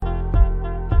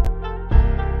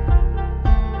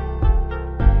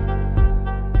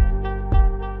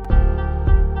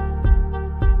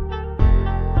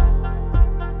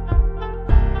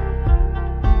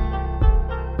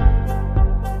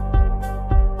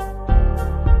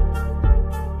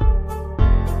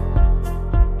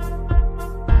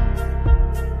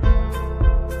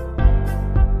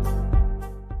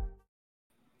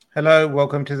Hello,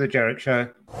 welcome to the Jarek Show.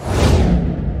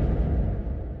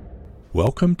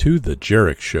 Welcome to the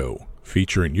Jarek Show,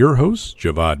 featuring your hosts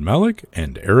Javad Malik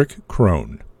and Eric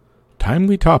Crone.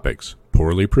 Timely topics,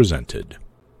 poorly presented.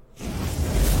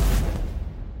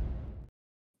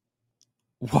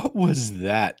 What was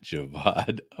that,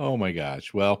 Javad? Oh my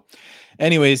gosh. Well,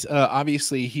 anyways,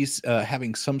 obviously he's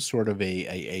having some sort of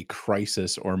a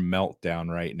crisis or meltdown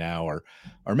right now, or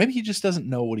maybe he just doesn't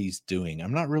know what he's doing.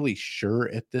 I'm not really sure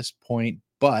at this point,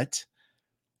 but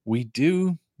we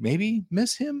do maybe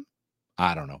miss him.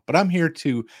 I don't know, but I'm here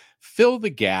to fill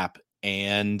the gap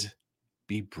and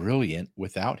be brilliant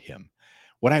without him.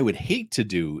 What I would hate to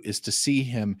do is to see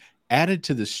him added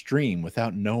to the stream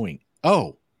without knowing.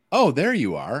 Oh, there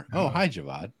you are. Oh, hi,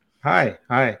 Javad.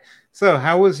 Hi. So,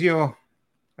 how was your...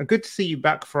 Good to see you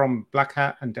back from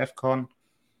BlackHat and DEFCON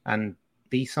and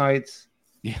BSides.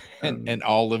 Yeah, and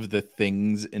all of the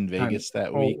things in Vegas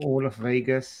that week. All of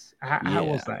Vegas. How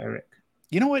was that, Eric?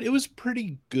 You know what? It was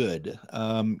pretty good.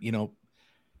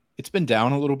 It's been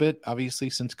down a little bit, obviously,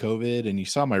 since COVID. And you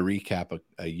saw my recap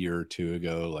a year or two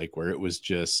ago, like where it was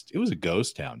a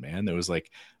ghost town, man. There was like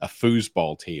a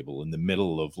foosball table in the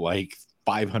middle of like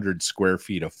 500 square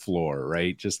feet of floor,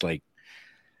 right? Just like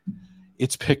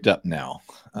it's picked up now.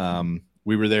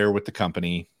 We were there with the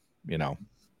company,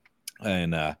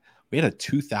 and we had a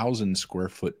 2,000 square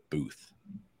foot booth,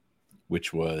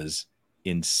 which was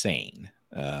insane.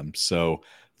 So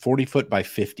 40 foot by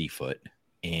 50 foot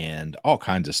and all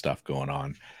kinds of stuff going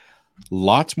on.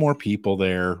 Lots more people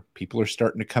there. People are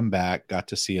starting to come back. Got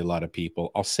to see a lot of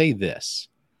people. I'll say this.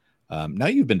 Now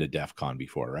you've been to DEFCON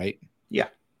before, right? Yeah.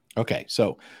 Okay,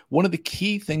 so one of the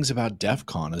key things about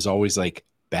DEFCON is always like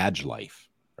badge life,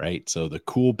 right? So the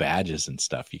cool badges and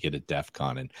stuff you get at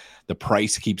DEFCON, and the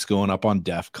price keeps going up on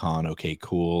DEFCON. Okay,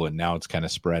 cool. And now it's kind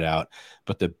of spread out.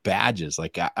 But the badges,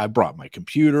 like I brought my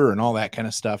computer and all that kind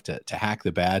of stuff to hack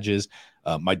the badges.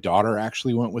 My daughter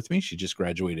actually went with me. She just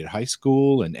graduated high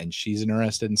school and she's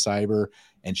interested in cyber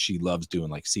and she loves doing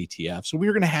like CTF. So we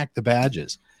were going to hack the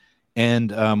badges. And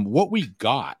what we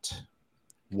got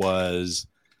was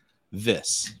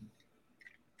this.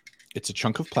 It's a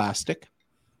chunk of plastic.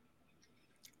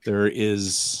 There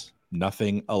is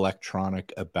nothing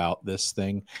electronic about this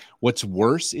thing. What's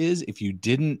worse is if you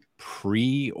didn't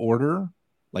pre-order,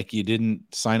 like you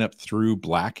didn't sign up through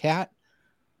BlackHat,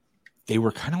 they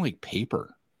were kind of like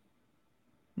paper.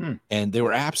 And they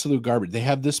were absolute garbage. They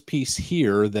have this piece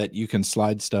here that you can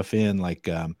slide stuff in, like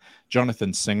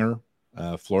Jonathan Singer,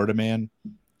 Florida man.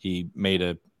 He made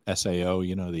a SAO,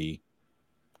 the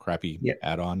crappy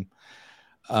add-on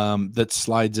that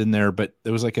slides in there, but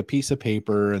there was like a piece of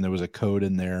paper and there was a code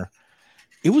in there.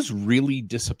 It was really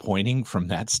disappointing from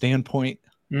that standpoint.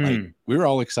 Like we were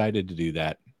all excited to do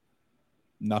that.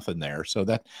 Nothing there. So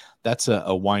that's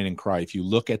a whine and cry. If you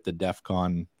look at the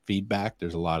DEFCON feedback,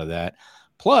 there's a lot of that.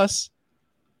 Plus,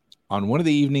 on one of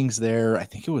the evenings there, I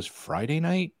think it was Friday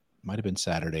night, might have been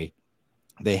Saturday,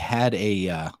 they had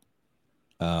an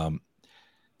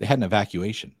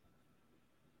evacuation.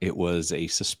 It was a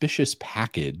suspicious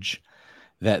package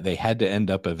that they had to end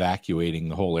up evacuating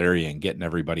the whole area and getting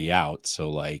everybody out.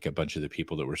 So like a bunch of the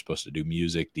people that were supposed to do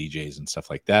music, DJs and stuff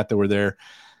like that were there,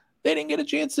 they didn't get a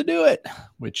chance to do it,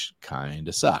 which kind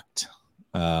of sucked.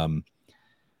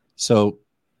 So,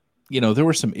 there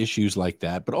were some issues like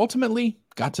that, but ultimately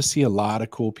got to see a lot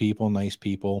of cool people, nice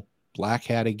people.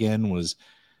 BlackHat again was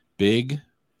big.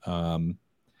 And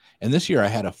this year I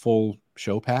had a full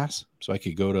show pass so I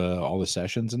could go to all the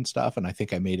sessions and stuff. And I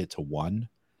think I made it to one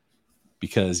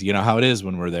because you know how it is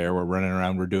when we're there, we're running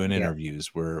around, we're doing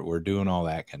interviews, we're doing all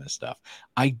that kind of stuff.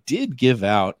 I did give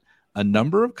out a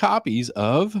number of copies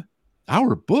of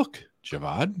our book,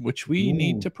 Javad, which we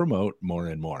need to promote more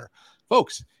and more.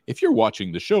 Folks, if you're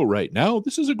watching the show right now,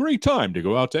 this is a great time to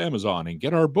go out to Amazon and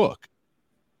get our book.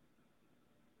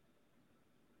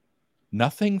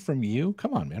 Nothing from you?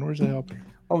 Come on, man. Where's the help?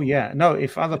 Oh, yeah. No,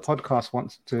 if other podcasts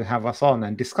want to have us on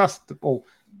and discuss or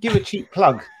give a cheap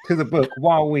plug to the book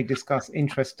while we discuss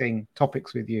interesting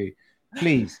topics with you,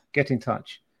 please get in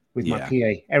touch with my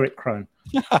PA, Eric Crone.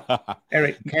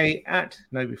 Eric K at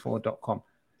knowbefore.com.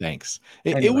 Thanks.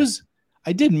 Anyway.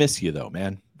 I did miss you though,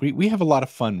 man. We have a lot of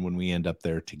fun when we end up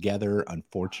there together.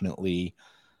 Unfortunately,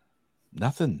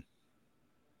 nothing.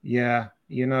 Yeah.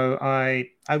 I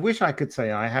wish I could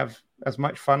say I have as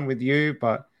much fun with you,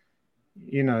 but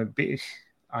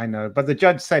I know. But the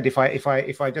judge said if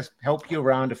I just help you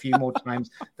around a few more times,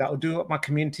 that'll do up my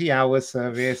community hours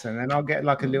service, and then I'll get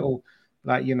like a little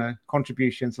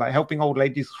contributions, like helping old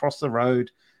ladies cross the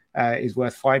road is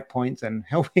worth 5 points, and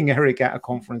helping Eric at a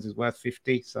conference is worth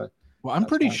 50. So Well, I'm That's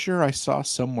pretty why sure I saw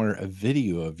somewhere a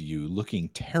video of you looking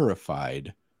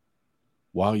terrified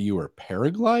while you were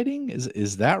paragliding.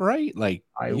 Is that right? Like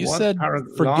I you was said,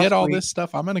 forget last all week. this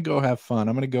stuff. I'm going to go have fun.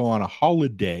 I'm going to go on a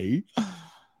holiday.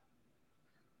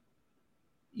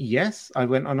 Yes, I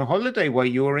went on a holiday while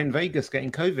you were in Vegas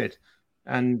getting COVID.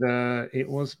 And it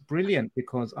was brilliant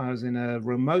because I was in a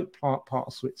remote part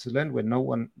of Switzerland where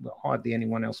hardly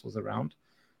anyone else was around.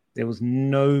 There was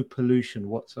no pollution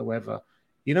whatsoever.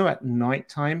 At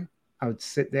nighttime, I would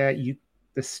sit there.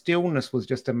 The stillness was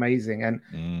just amazing.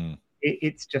 And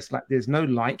it's just like there's no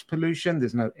light pollution,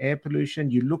 there's no air pollution.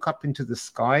 You look up into the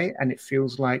sky and it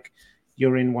feels like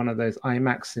you're in one of those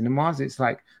IMAX cinemas. It's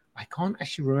like I can't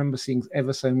actually remember seeing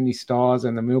ever so many stars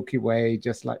and the Milky Way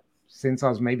just like since I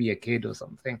was maybe a kid or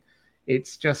something.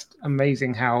 It's just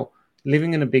amazing how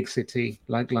living in a big city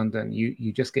like London,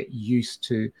 you just get used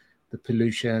to the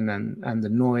pollution and the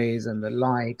noise and the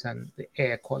light and the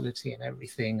air quality and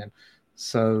everything. And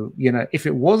so, if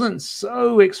it wasn't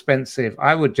so expensive,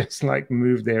 I would just like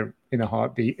move there in a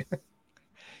heartbeat.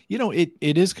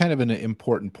 It is kind of an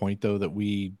important point, though, that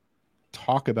we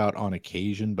talk about on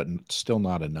occasion, but still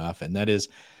not enough. And that is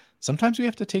sometimes we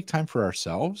have to take time for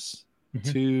ourselves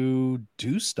to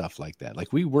do stuff like that.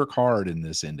 Like we work hard in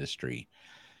this industry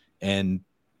and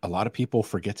a lot of people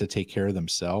forget to take care of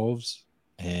themselves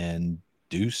and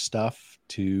do stuff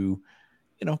to,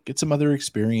 get some other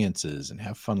experiences and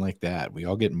have fun like that. We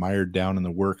all get mired down in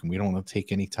the work and we don't want to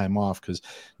take any time off because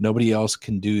nobody else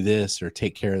can do this or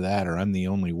take care of that, or I'm the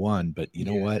only one. But you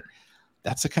know what?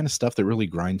 That's the kind of stuff that really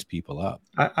grinds people up.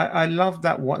 I love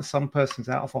that what some person's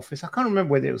out of office. I can't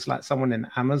remember whether it was like someone in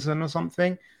Amazon or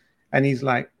something. And he's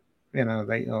like, they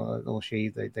or she,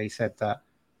 they said that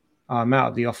I'm out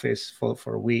of the office for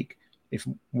a week. If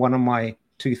one of my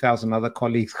 2,000 other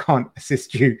colleagues can't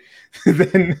assist you,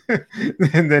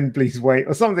 then please wait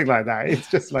or something like that.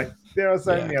 It's just like there are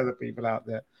so many other people out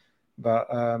there. But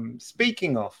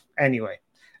speaking of, anyway,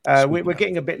 we're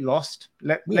getting a bit lost.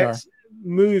 Let's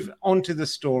move on to the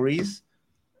stories.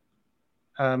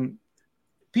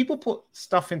 People put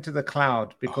stuff into the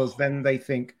cloud because then they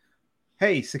think,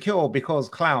 hey, secure because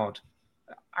cloud.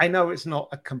 I know it's not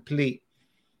a complete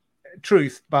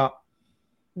truth, but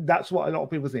that's what a lot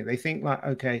of people think. They think like,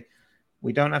 okay,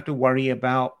 we don't have to worry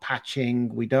about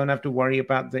patching. We don't have to worry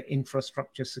about the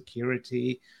infrastructure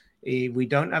security. We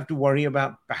don't have to worry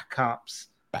about backups.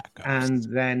 And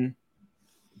then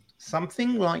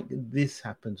something like this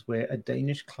happens where a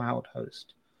Danish cloud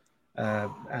host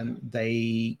and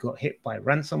they got hit by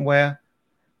ransomware.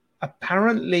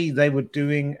 Apparently, they were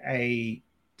doing a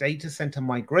data center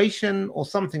migration or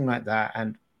something like that.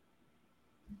 And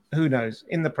who knows,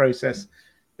 in the process,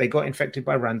 they got infected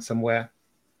by ransomware.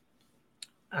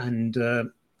 And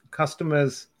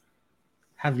customers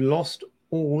have lost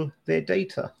all their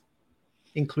data,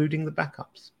 including the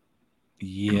backups.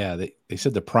 Yeah, they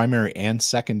said the primary and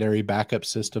secondary backup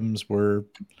systems were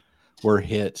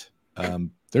hit.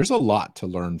 There's a lot to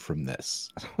learn from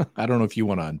this. I don't know if you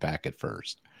want to unpack it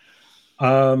first.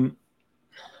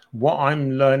 What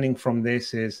I'm learning from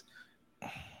this is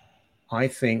I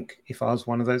think if I was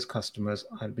one of those customers,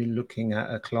 I'd be looking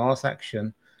at a class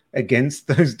action against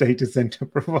those data center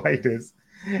providers.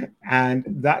 And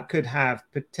that could have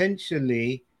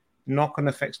potentially knock-on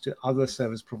effects to other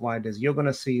service providers. You're going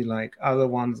to see like other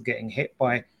ones getting hit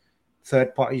by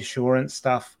third-party assurance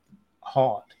stuff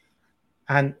hard.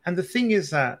 And the thing is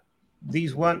that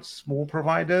these weren't small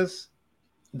providers.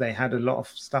 They had a lot of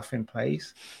stuff in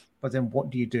place. But then what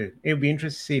do you do? It would be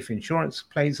interesting to see if insurance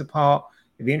plays a part.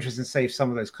 It'd be interesting to see if some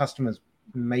of those customers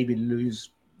maybe lose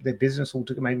their business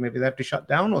altogether. Maybe they have to shut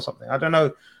down or something. I don't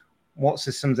know what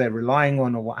systems they're relying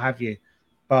on or what have you.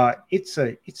 But it's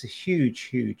a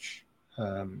huge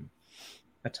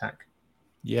attack.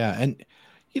 Yeah, and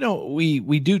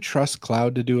we do trust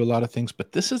cloud to do a lot of things,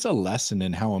 but this is a lesson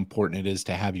in how important it is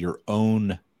to have your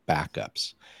own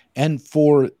backups. And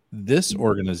for this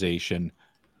organization,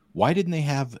 why didn't they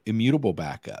have immutable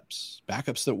backups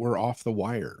that were off the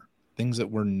wire, things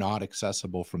that were not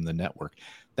accessible from the network?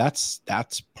 That's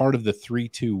part of the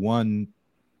 3-2-1,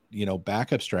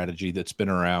 backup strategy that's been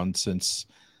around since,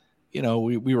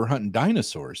 we were hunting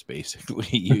dinosaurs,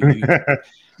 basically.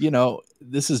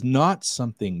 This is not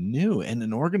something new. And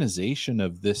an organization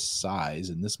of this size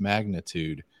and this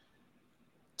magnitude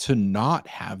to not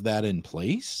have that in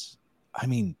place, I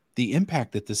mean, the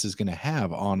impact that this is going to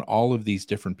have on all of these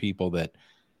different people that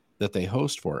they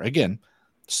host for. Again,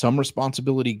 some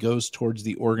responsibility goes towards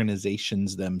the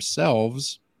organizations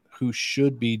themselves who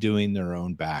should be doing their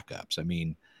own backups. I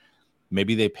mean,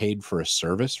 maybe they paid for a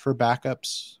service for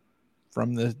backups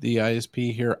from the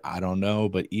ISP here? I don't know.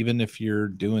 But even if you're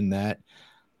doing that,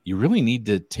 you really need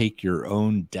to take your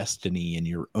own destiny in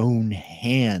your own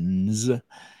hands.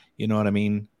 You know what I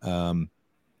mean?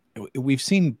 We've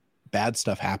seen bad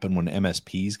stuff happen when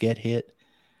MSPs get hit,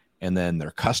 and then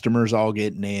their customers all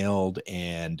get nailed,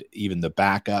 and even the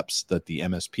backups that the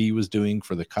MSP was doing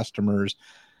for the customers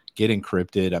get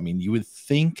encrypted. I mean, you would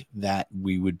think that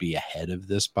we would be ahead of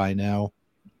this by now.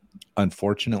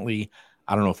 Unfortunately,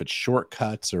 I don't know if it's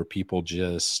shortcuts or people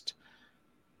just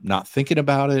not thinking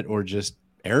about it, or just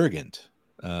arrogant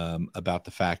about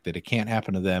the fact that it can't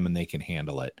happen to them and they can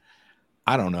handle it.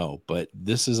 I don't know, but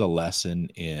this is a lesson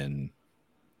in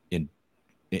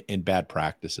bad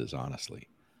practices, honestly.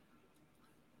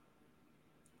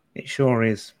 It sure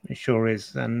is. It sure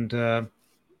is. And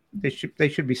they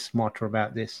should be smarter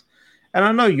about this. And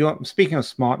I know you're speaking of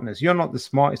smartness, you're not the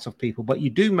smartest of people, but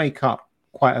you do make up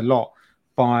quite a lot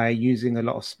by using a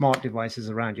lot of smart devices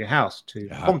around your house to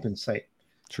compensate.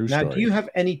 True now, story. Do you have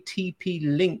any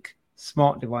TP-Link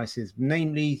smart devices,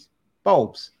 namely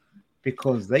bulbs?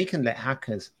 Because they can let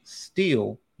hackers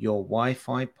steal your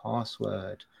Wi-Fi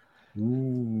password.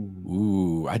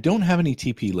 Ooh, I don't have any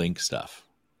TP-Link stuff.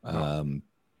 No.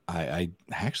 I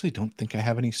actually don't think I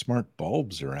have any smart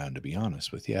bulbs around, to be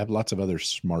honest with you. I have lots of other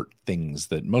smart things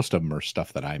that most of them are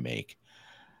stuff that I make,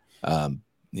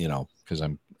 you know, because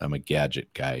I'm a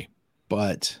gadget guy.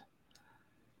 But,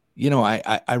 you know,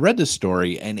 I read this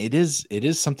story, and it is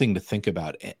something to think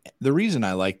about. The reason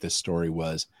I like this story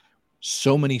was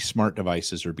so many smart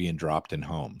devices are being dropped in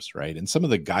homes, right? And some of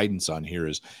the guidance on here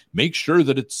is make sure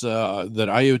that it's that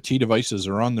IoT devices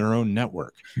are on their own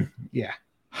network. Yeah.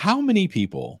 How many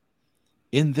people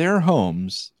in their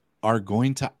homes are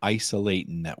going to isolate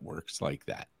networks like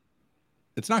that?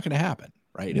 It's not going to happen,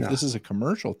 right? No. If this is a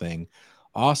commercial thing,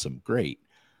 awesome, great.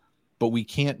 But we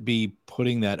can't be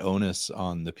putting that onus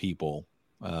on the people.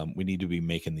 We need to be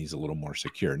making these a little more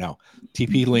secure. Now,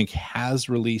 TP-Link has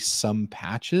released some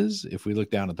patches. If we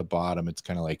look down at the bottom, it's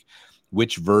kind of like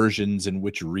which versions and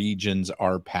which regions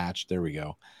are patched. There we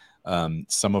go.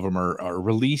 Some of them are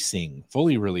releasing,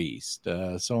 fully released,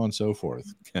 so on and so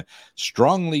forth.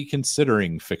 Strongly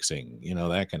considering fixing, you know,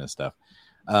 that kind of stuff.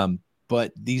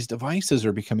 But these devices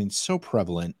are becoming so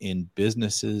prevalent in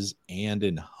businesses and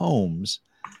in homes.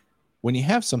 When you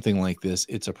have something like this,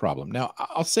 it's a problem. Now,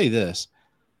 I'll say this.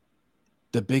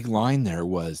 The big line there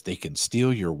was they can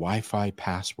steal your Wi-Fi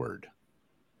password.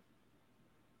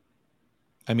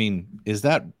 I mean, is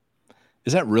that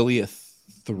really a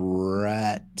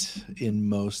threat in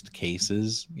most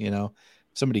cases? You know,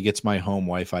 if somebody gets my home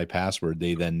Wi-Fi password,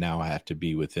 they then now have to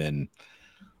be within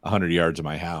 100 yards of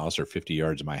my house or 50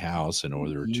 yards of my house in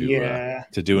order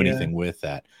to do anything with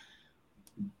that.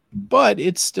 But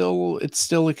it's still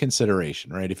a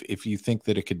consideration, right? If you think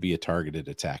that it could be a targeted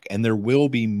attack, and there will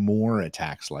be more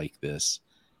attacks like this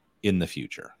in the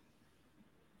future.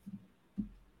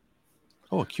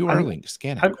 Oh, a QR link,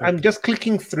 scan it. I'm just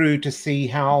clicking through to see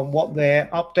what their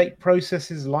update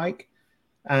process is like,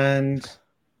 and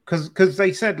because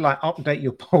they said like update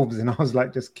your bulbs, and I was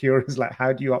like just curious, like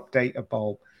how do you update a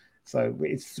bulb? So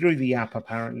it's through the app.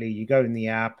 Apparently, you go in the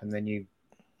app, and then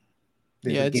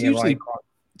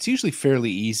it's usually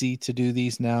fairly easy to do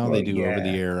these now. Well, they do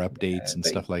over-the-air updates and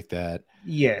stuff like that.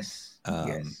 Yes.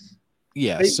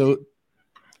 So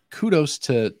kudos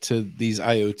to these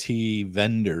IoT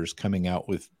vendors coming out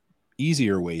with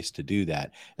easier ways to do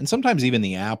that. And sometimes even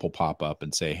the app will pop up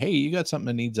and say, hey, you got something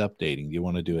that needs updating. Do you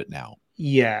want to do it now?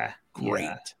 Yeah. Great.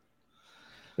 Yeah.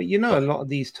 But you know, a lot of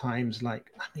these times,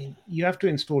 like, I mean, you have to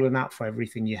install an app for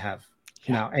everything you have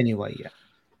now anyway. Yeah.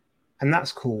 And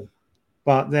that's cool.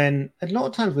 But then a lot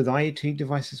of times with IoT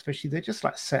devices, especially, they're just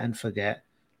like set and forget.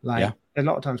 Like a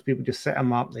lot of times people just set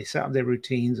them up, they set up their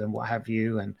routines and what have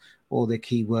you, and all their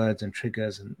keywords and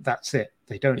triggers, and that's it.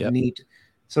 They don't need.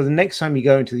 So the next time you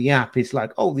go into the app, it's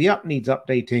like, oh, the app needs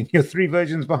updating. You're 3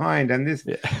 versions behind, and this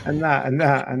and that and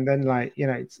that. And then, like, you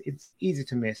know, it's easy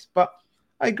to miss. But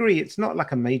I agree, it's not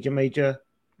like a major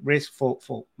risk for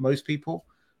most people.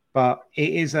 But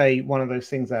it is one of those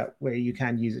things where you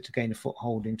can use it to gain a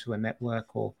foothold into a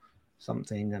network or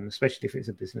something, and especially if it's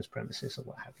a business premises or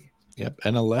what have you. Yep,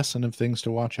 and a lesson of things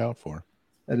to watch out for.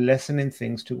 A lesson in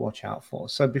things to watch out for.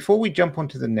 So before we jump on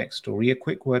to the next story, a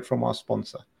quick word from our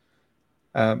sponsor.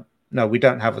 No, we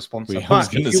don't have a sponsor. I was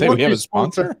going to say we have a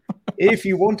sponsor. If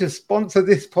you want to sponsor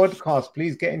this podcast,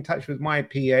 please get in touch with my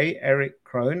PA, Eric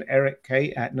Crone,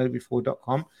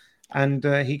 erick@nobi4.com. And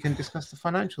he can discuss the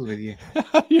financials with you.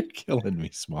 You're killing me,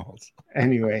 Smalls.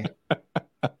 Anyway.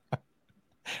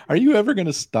 Are you ever going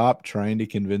to stop trying to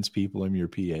convince people I'm your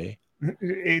PA?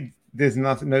 There's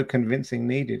no convincing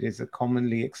needed. It's a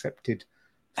commonly accepted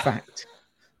fact.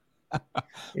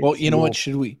 Well, you know what?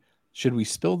 Should we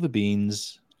spill the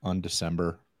beans on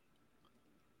December?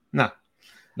 No.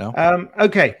 No.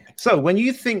 Okay. So when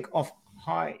you think of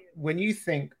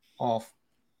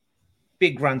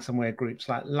big ransomware groups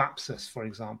like Lapsus, for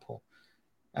example,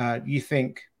 you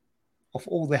think of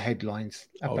all the headlines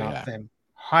about them.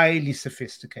 Highly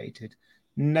sophisticated,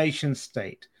 nation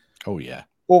state. Oh, yeah.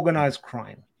 Organized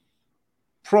crime.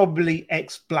 Probably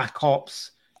ex-Black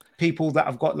Ops, people that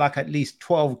have got like at least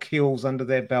 12 kills under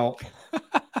their belt.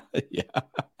 Yeah.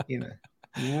 You know,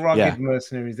 rugged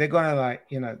mercenaries. They're going to like,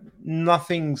 you know,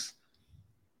 nothing's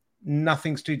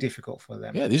too difficult for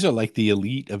them. Yeah, these are like the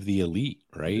elite of the elite,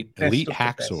 right? Elite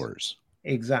hacksaws.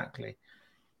 Exactly.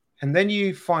 And then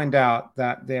you find out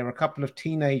that there are a couple of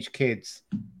teenage kids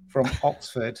from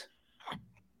Oxford.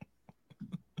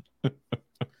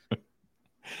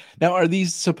 Now, are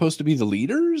these supposed to be the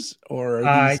leaders, or are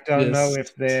I don't know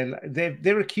if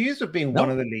they're accused of being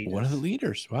one of the leaders. One of the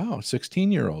leaders. Wow,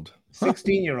 16-year-old.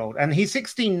 16-year-old, and he's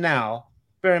 16 now.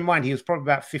 Bear in mind, he was probably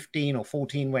about 15 or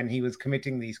 14 when he was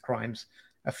committing these crimes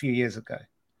a few years ago.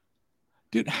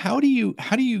 Dude, how do you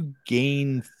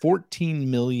gain $14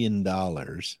 million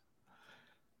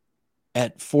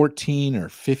at 14 or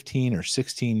 15 or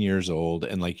 16 years old,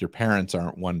 and like your parents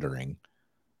aren't wondering,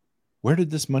 where did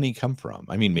this money come from?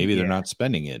 I mean, maybe they're not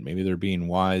spending it. Maybe they're being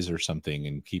wise or something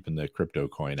and keeping the crypto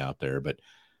coin out there. But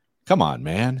come on,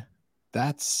 man.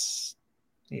 That's...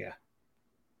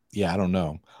 Yeah, I don't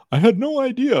know. I had no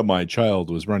idea my child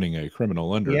was running a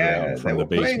criminal underground from the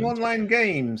basement. Playing online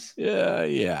games.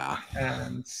 Yeah.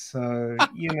 And so,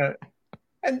 you know,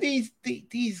 and these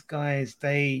guys,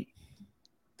 they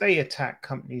attack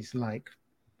companies like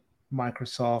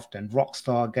Microsoft and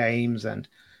Rockstar Games and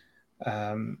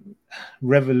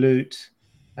Revolut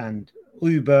and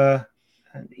Uber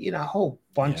and, you know, a whole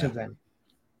bunch of them.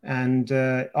 And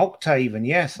Okta even.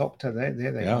 Yes, Okta,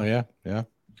 there they are. Yeah.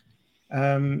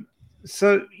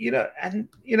 So, you know, and,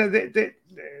 you know, the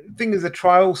thing is the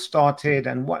trial started,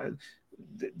 and what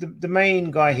the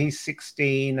main guy, he's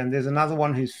 16, and there's another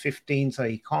one who's 15, so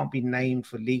he can't be named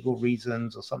for legal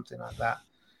reasons or something like that,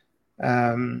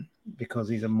 because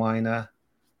he's a minor.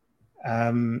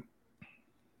 And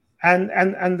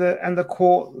the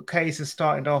court case has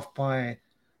started off by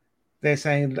they're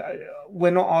saying we're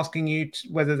not asking you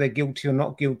whether they're guilty or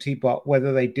not guilty, but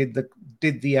whether they did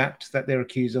the act that they're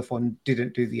accused of or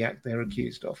didn't do the act they're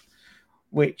accused of.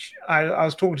 Which I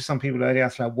was talking to some people earlier. I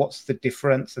was like, "What's the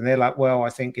difference?" And they're like, "Well, I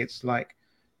think it's like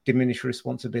diminished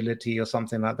responsibility or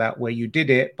something like that, where you did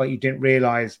it but you didn't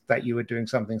realize that you were doing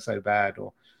something so bad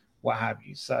or what have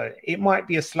you." So it might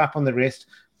be a slap on the wrist.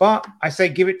 But I say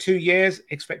give it 2 years.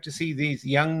 Expect to see these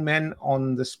young men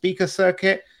on the speaker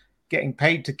circuit getting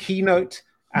paid to keynote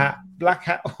at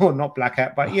BlackHat, or not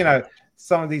BlackHat, but, you know,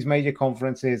 some of these major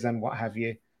conferences and what have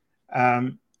you.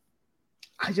 I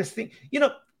just think, you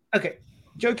know, okay,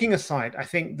 joking aside, I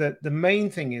think that the main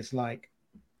thing is like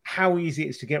how easy it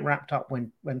is to get wrapped up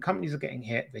when companies are getting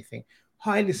hit. They think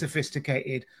highly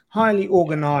sophisticated, highly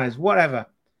organized, whatever.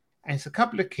 And it's a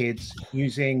couple of kids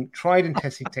using tried and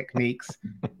tested techniques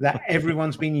that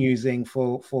everyone's been using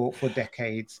for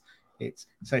decades. It's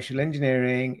social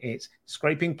engineering, it's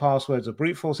scraping passwords or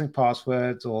brute forcing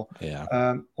passwords, or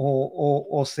saying,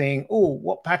 "Oh,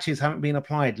 what patches haven't been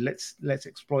applied? Let's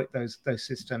exploit those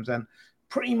systems." And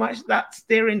pretty much that's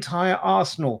their entire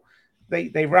arsenal.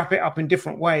 They wrap it up in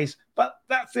different ways, but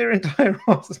that's their entire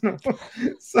arsenal.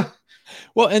 So,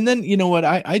 well, and then, you know what,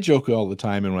 I joke all the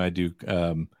time,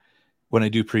 and when I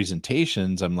do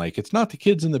presentations, I'm like, it's not the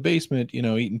kids in the basement, you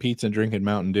know, eating pizza and drinking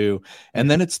Mountain Dew.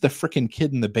 And then it's the freaking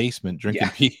kid in the basement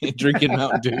drinking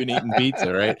Mountain Dew and eating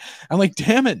pizza, right? I'm like,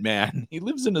 damn it, man. He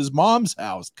lives in his mom's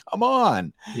house. Come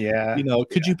on. Yeah. You know,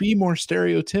 could you be more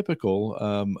stereotypical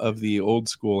of the old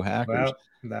school hackers? Well,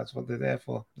 that's what they're there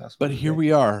for. But here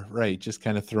we are, right? Just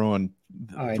kind of throwing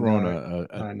a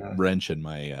wrench in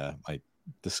my my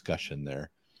discussion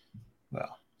there.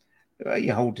 Well,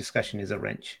 your whole discussion is a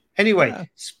wrench. Anyway,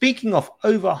 Speaking of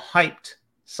overhyped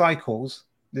cycles,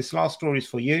 this last story is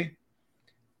for you.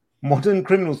 Modern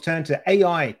criminals turn to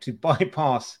AI to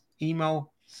bypass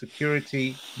email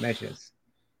security measures.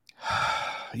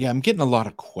 Yeah, I'm getting a lot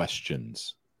of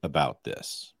questions about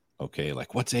this. Okay,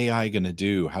 like, what's AI going to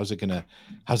do? How's it going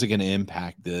to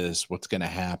impact this? What's going to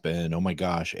happen? Oh my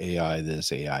gosh, AI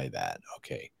this, AI that.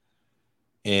 Okay.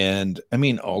 And I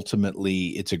mean, ultimately,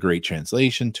 it's a great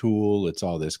translation tool. It's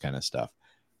all this kind of stuff.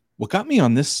 What got me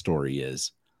on this story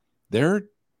is they're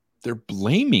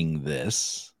blaming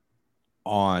this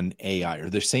on AI, or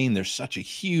they're saying there's such a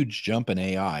huge jump in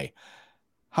AI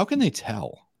how can they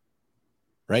tell?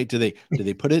 Right? Do they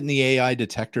put it in the AI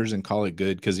detectors and call it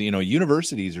good? Because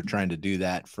universities are trying to do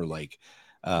that for like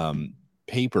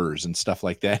papers and stuff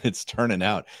like that. It's turning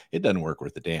out it doesn't work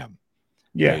worth a damn.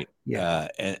 Yeah. Right? Yeah.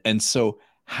 And so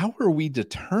how are we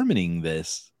determining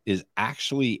this is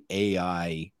actually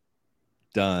AI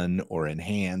done or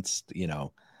enhanced?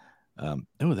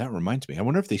 That reminds me. I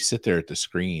wonder if they sit there at the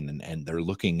screen and they're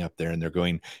looking up there and they're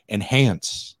going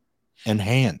enhance,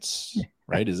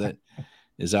 right? Is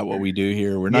that what we do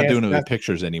here? We're not doing it with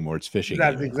pictures anymore. It's fishing.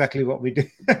 That's exactly what we do.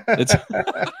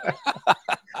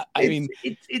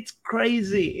 It's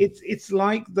crazy. It's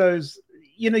like those,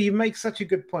 you make such a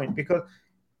good point, because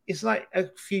it's like a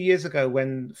few years ago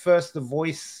when first the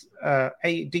voice,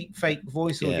 a deep fake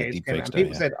voice audio came out, and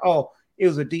people said, oh, it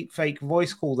was a deep fake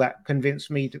voice call that convinced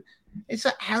me to. It's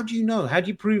like, how do you know? How do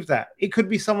you prove that? It could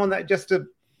be someone that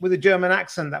with a German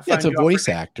accent that. It's a voice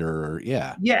actor.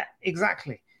 Yeah,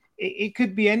 exactly. It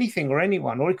could be anything or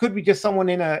anyone, or it could be just someone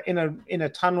in a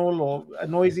tunnel or a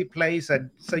noisy place,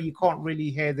 and so you can't really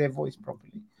hear their voice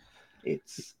properly.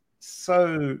 It's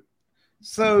so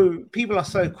people are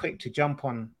so quick to jump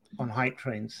on hype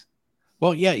trains.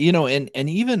 Well, yeah, and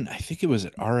even I think it was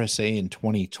at RSA in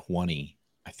 2020.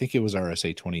 I think it was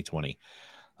RSA 2020.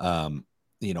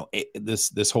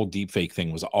 This whole deepfake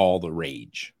thing was all the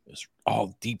rage. It was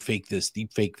all deepfake this,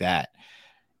 deepfake that.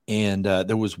 And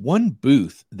there was one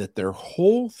booth that their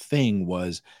whole thing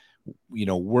was,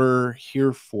 we're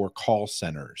here for call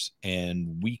centers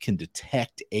and we can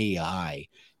detect AI.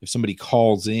 If somebody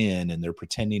calls in and they're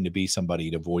pretending to be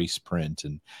somebody to voice print,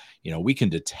 and, we can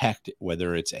detect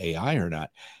whether it's AI or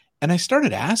not. And I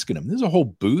started asking them, there's a whole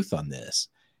booth on this.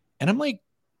 And I'm like,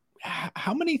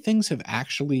 how many things have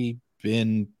actually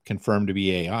been confirmed to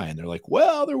be AI? And they're like,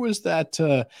 well, there was that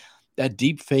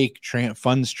deep fake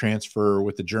funds transfer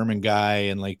with the German guy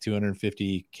and like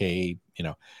 250K,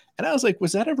 and I was like,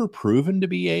 was that ever proven to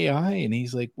be AI? And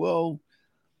he's like, well,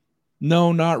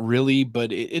 no, not really,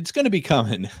 but it's going to be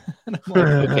coming. And I'm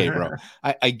like, okay, bro,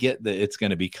 I get that it's going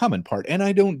to be coming part. And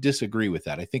I don't disagree with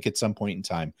that. I think at some point in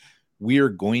time, we are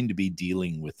going to be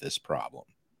dealing with this problem.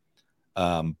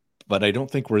 But I don't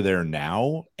think we're there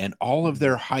now. And all of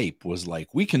their hype was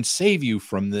like, we can save you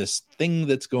from this thing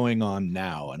that's going on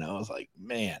now. And I was like,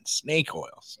 man, snake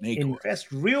oil.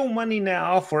 Invest real money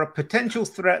now for a potential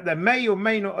threat that may or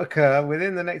may not occur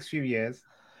within the next few years.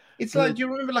 It's like, do you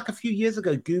remember like a few years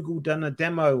ago, Google done a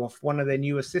demo of one of their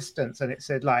new assistants, and it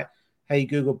said like, hey,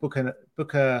 Google, book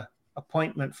a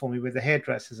appointment for me with the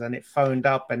hairdressers, and it phoned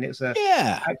up and it's a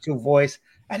actual voice,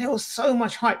 and it was so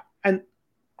much hype, and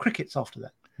crickets after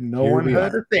that. No one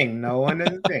heard a thing. No one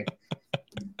heard a thing.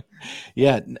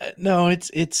 Yeah, no,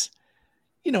 it's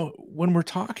when we're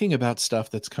talking about stuff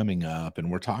that's coming up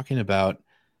and we're talking about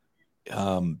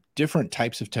different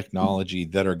types of technology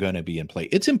that are going to be in play,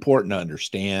 it's important to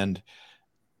understand,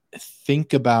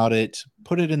 think about it,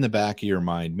 put it in the back of your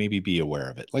mind, maybe be aware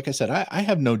of it. Like I said, I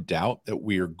have no doubt that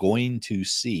we are going to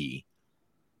see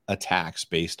attacks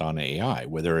based on AI,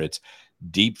 whether it's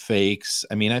deep fakes.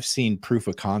 I mean, I've seen proof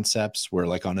of concepts where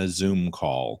like on a Zoom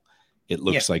call, it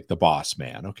looks like the boss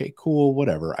man. Okay, cool,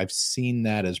 whatever. I've seen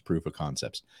that as proof of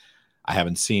concepts. I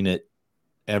haven't seen it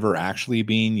ever actually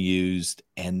being used.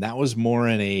 And that was more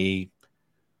in in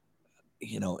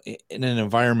an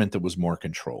environment that was more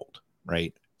controlled,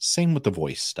 right? Same with the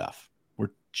voice stuff.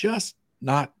 We're just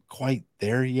not quite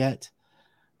there yet.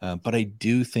 But I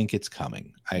do think it's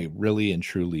coming. I really and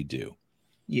truly do.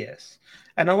 Yes.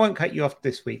 And I won't cut you off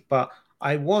this week, but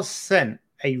I was sent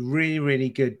a really, really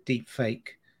good deep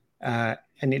fake. And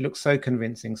it looks so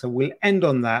convincing. So we'll end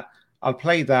on that. I'll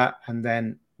play that, and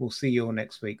then we'll see you all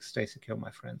next week. Stay secure,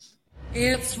 my friends.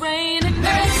 It's raining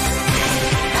men.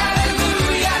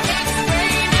 Hallelujah.